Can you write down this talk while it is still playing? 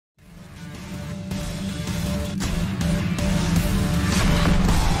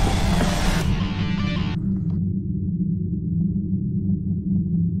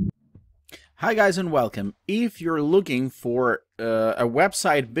Hi guys and welcome. If you're looking for a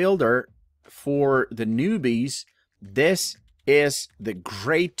website builder for the newbies, this is the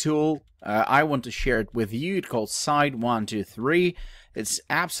great tool. I want to share it with you. It's called Site123. It's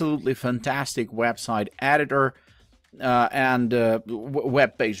absolutely fantastic website editor and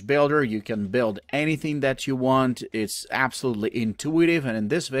web page builder. You can build anything that you want. It's absolutely intuitive, and in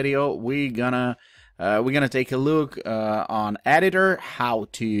this video we're gonna take a look on editor, how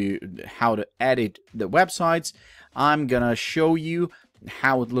to edit the websites. I'm gonna show you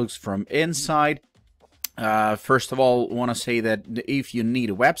how it looks from inside. First of all, I want to say that if you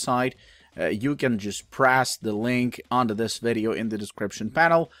need a website, you can just press the link under this video in the description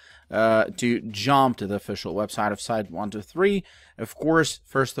panel to jump to the official website of Site123. Of course,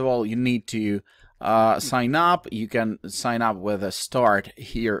 first of all, you need to sign up. You can sign up with a Start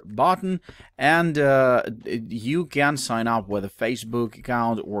Here button, and you can sign up with a Facebook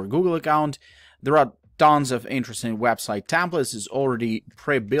account or Google account. There are tons of interesting website templates. It's already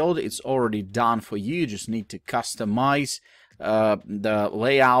pre-built. It's already done for you. You just need to customize the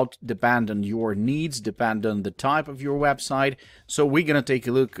layout, depend on your needs, depend on the type of your website. So we're gonna take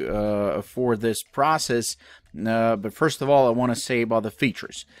a look for this process. But first of all, I want to say about the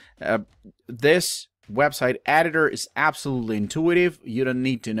features. This website editor is absolutely intuitive. You don't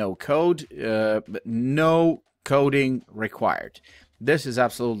need to know code, but no coding required. This is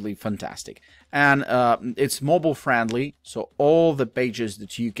absolutely fantastic, and it's mobile friendly. So all the pages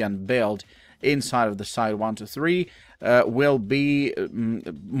that you can build inside of the Site123 will be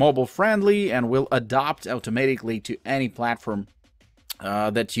mobile friendly and will adapt automatically to any platform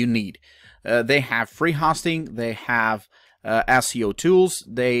that you need. They have free hosting, they have SEO tools,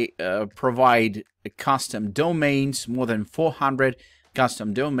 they provide custom domains, more than 400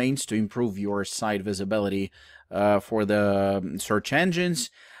 custom domains to improve your site visibility for the search engines.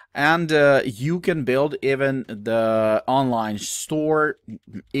 And you can build even the online store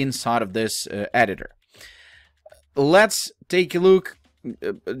inside of this editor. Let's take a look.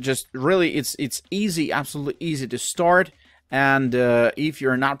 Just really, it's easy, absolutely easy to start. And if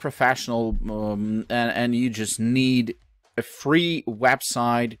you're not professional and you just need a free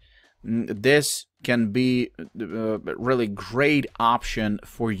website, this can be a really great option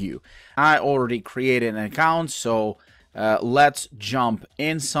for you. I already created an account, so let's jump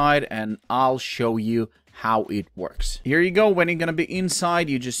inside and I'll show you how it works. Here you go. When you're gonna be inside,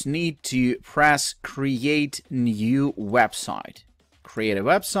 you just need to press create new website. Create a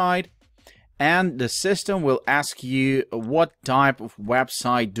website, and the system will ask you what type of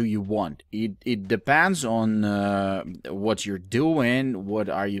website do you want. It depends on what you're doing, what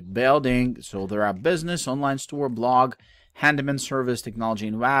are you building. So there are business, online store, blog, handyman service, technology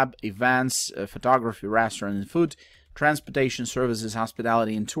and web, events, photography, restaurant and food, transportation services,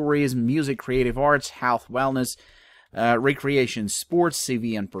 hospitality and tourism, music, creative arts, health, wellness, recreation, sports,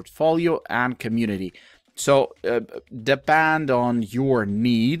 CV and portfolio, and community. So depend on your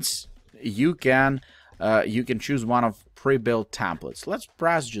needs. You can choose one of pre-built templates. Let's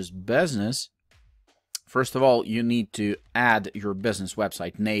press just business. First of all, you need to add your business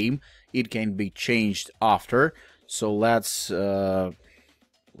website name. It can be changed after. So let's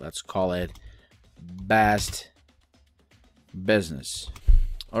call it Best Business.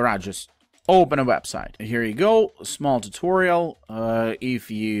 All right, just open a website. Here you go, a small tutorial. If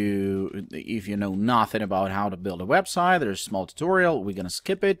you know nothing about how to build a website, there's a small tutorial. We're gonna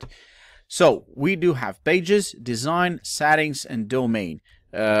skip it. So we do have pages, design, settings, and domain.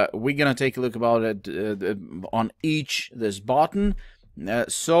 We're gonna take a look about it on this button.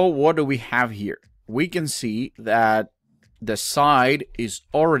 So what do we have here? We can see that the site is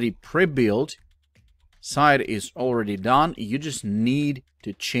already pre-built. Site is already done. You just need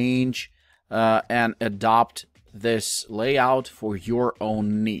to change and adopt this layout for your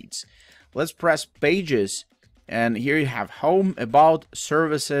own needs. Let's press pages, and here you have home, about,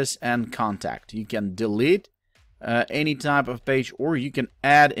 services, and contact. You can delete any type of page, or you can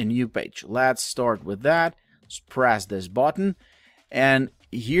add a new page. Let's start with that. Let's press this button, and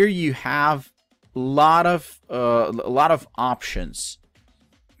here you have a lot of options.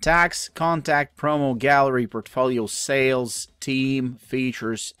 Tags, contact, promo, gallery, portfolio, sales, team,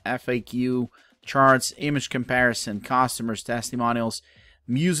 features, FAQ, charts, image comparison, customers, testimonials,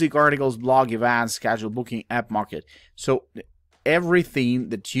 music, articles, blog, events, schedule, booking, app market. So everything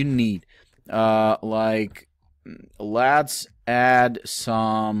that you need. Like, let's add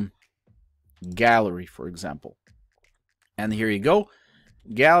some gallery, for example. And here you go.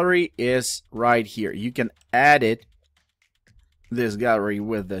 Gallery is right here. You can add it, this gallery,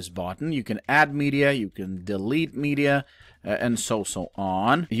 with this button. You can add media, you can delete media, and so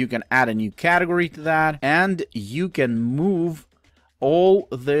on. You can add a new category to that, and you can move all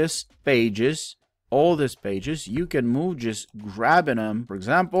these pages. You can move just grabbing them. For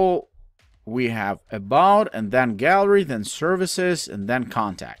example, we have about, and then gallery, then services, and then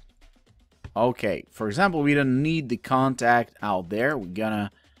contact. Okay, for example, we don't need the contact out there. We're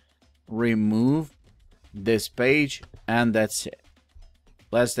gonna remove this page, and that's it.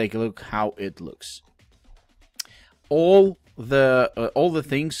 Let's take a look how it looks. All the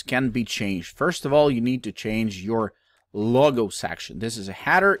things can be changed. First of all, you need to change your logo section. This is a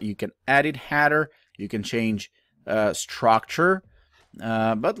header. You can edit header. You can change structure.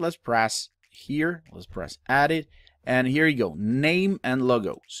 But let's press here. Let's press edit. And here you go, name and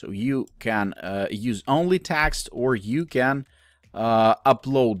logo. So you can use only text, or you can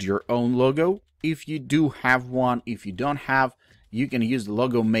upload your own logo if you do have one. If you don't have, you can use the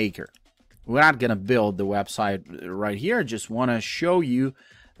logo maker. We're not gonna build the website right here. Just want to show you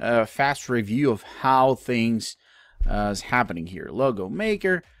a fast review of how things is happening here. Logo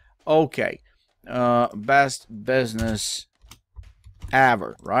maker. Okay, best business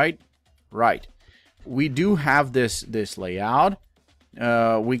ever, right? Right. We do have this layout.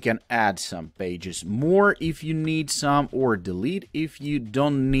 We can add some pages more if you need some, or delete if you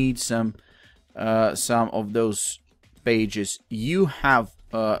don't need some of those pages. You have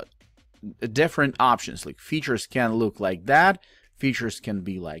different options. Like features can look like that, features can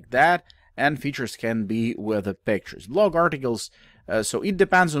be like that, and features can be with the pictures. Blog articles. So it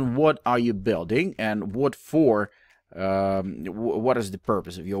depends on what are you building and what for. What is the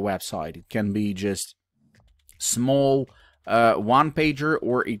purpose of your website? It can be just small one pager,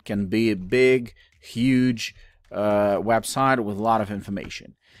 or it can be a big, huge website with a lot of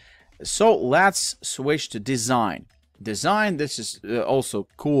information. So let's switch to design. Design, this is also a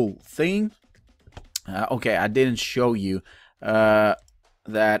cool thing. Okay, I didn't show you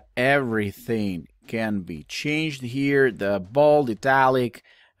that everything can be changed here. The bold, italic,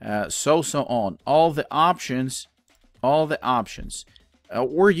 so on. All the options.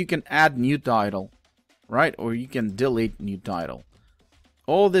 Or you can add new title, right? Or you can delete new title.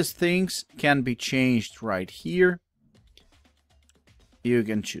 All these things can be changed right here. You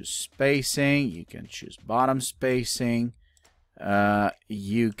can choose spacing, you can choose bottom spacing,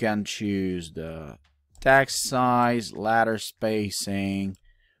 you can choose the text size, letter spacing,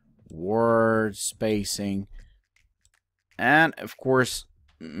 word spacing, and of course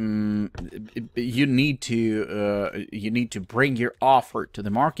you need to bring your offer to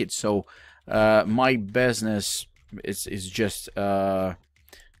the market. So my business is just an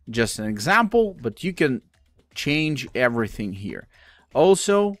example, but you can change everything here.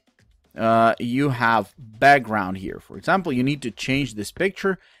 Also, you have background here. For example, you need to change this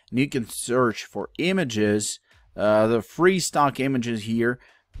picture, and you can search for images, the free stock images here.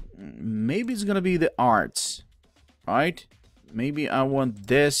 Maybe it's gonna be the arts, right? Maybe I want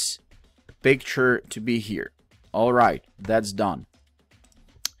this picture to be here. All right, that's done.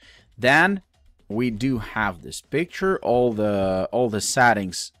 Then we do have this picture. All the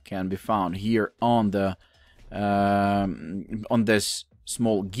settings can be found here on the on this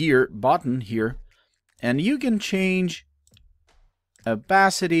small gear button here, and you can change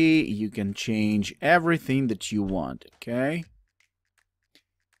opacity. You can change everything that you want. Okay.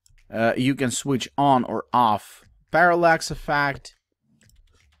 You can switch on or off parallax effect.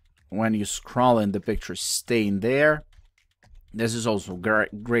 When you scroll in, the picture staying there. This is also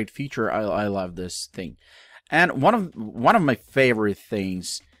great feature. I love this thing. And one of my favorite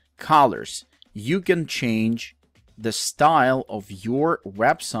things, colors. You can change the style of your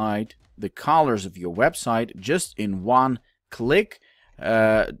website, the colors of your website, just in one click,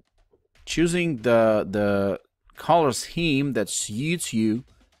 choosing the color scheme that suits you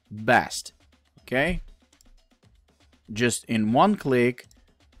best. Okay, just in one click,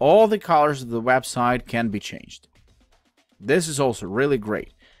 all the colors of the website can be changed. This is also really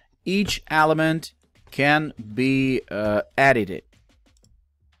great. Each element can be edited.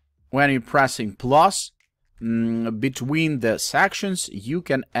 When you're pressing plus between the sections, you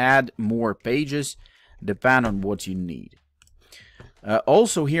can add more pages depending on what you need.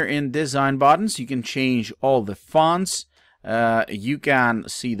 Also here in design buttons, you can change all the fonts. You can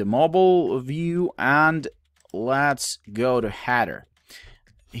see the mobile view, and let's go to header.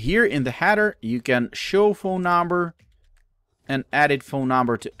 Here in the header, you can show phone number and edit phone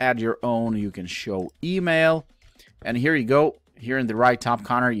number to add your own. You can show email, and here you go. Here in the right top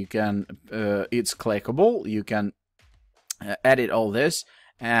corner, you can it's clickable. You can edit all this,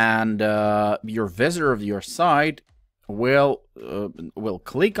 and your visitor of your site will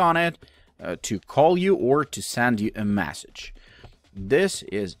click on it, to call you or to send you a message. This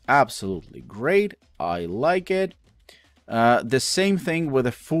is absolutely great. I like it. The same thing with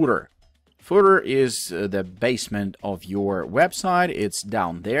a footer. Footer is the basement of your website. It's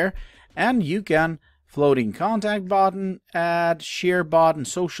down there, and you can floating contact button, add, share button,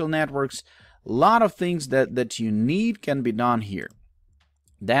 social networks. A lot of things that you need can be done here.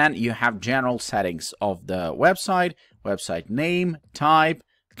 Then you have general settings of the website, website name, type,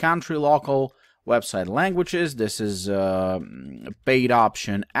 country, local, website languages. This is paid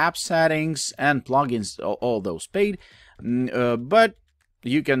option, app settings, and plugins, all those paid. But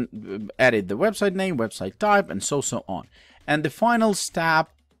you can edit the website name, website type, and so on. And the final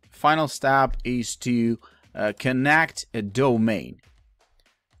step is to connect a domain.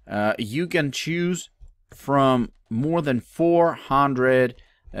 You can choose from more than 400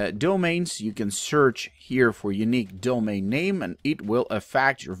 domains. You can search here for unique domain name, and it will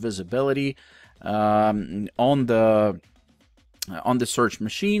affect your visibility on the search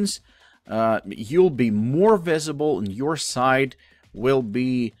machines. You'll be more visible, and your site will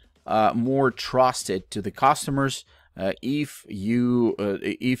be more trusted to the customers if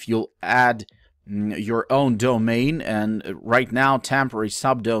you'll add your own domain. And right now, temporary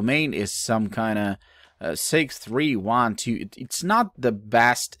subdomain is some kind of 6312. It's not the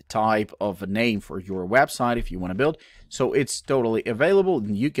best type of a name for your website if you want to build, so it's totally available,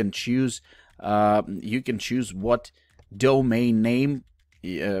 and you can choose what domain name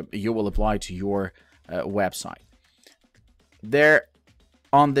you will apply to your website. There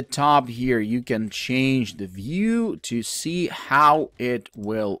on the top here, you can change the view to see how it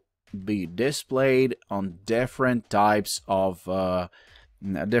will be displayed on different types of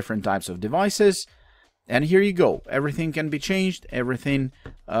devices. And here you go. Everything can be changed. Everything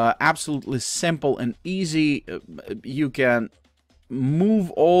absolutely simple and easy. You can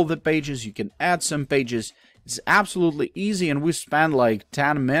move all the pages. You can add some pages. It's absolutely easy, and we spend like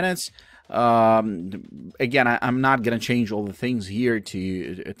 10 minutes. Again, I'm not gonna change all the things here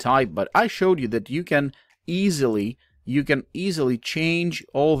to type, but I showed you that you can easily change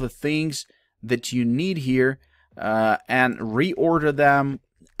all the things that you need here and reorder them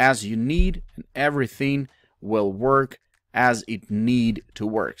as you need, and everything will work as it need to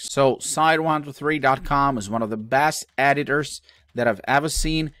work. So site123.com is one of the best editors that I've ever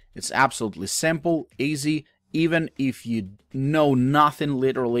seen. It's absolutely simple, easy, even if you know nothing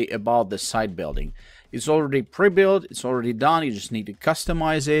literally about the site building. It's already pre-built, it's already done. You just need to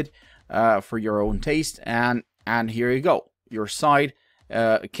customize it for your own taste, and here you go. Your site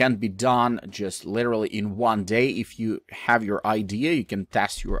can be done just literally in one day. If you have your idea, you can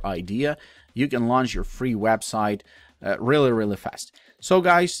test your idea. You can launch your free website really fast. So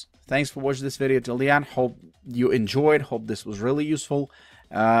guys, thanks for watching this video till the end. Hope you enjoyed. Hope this was really useful.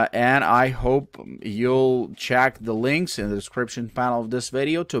 And I hope you'll check the links in the description panel of this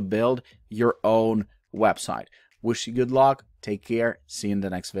video to build your own website. Wish you good luck. Take care. See you in the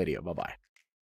next video. Bye-bye.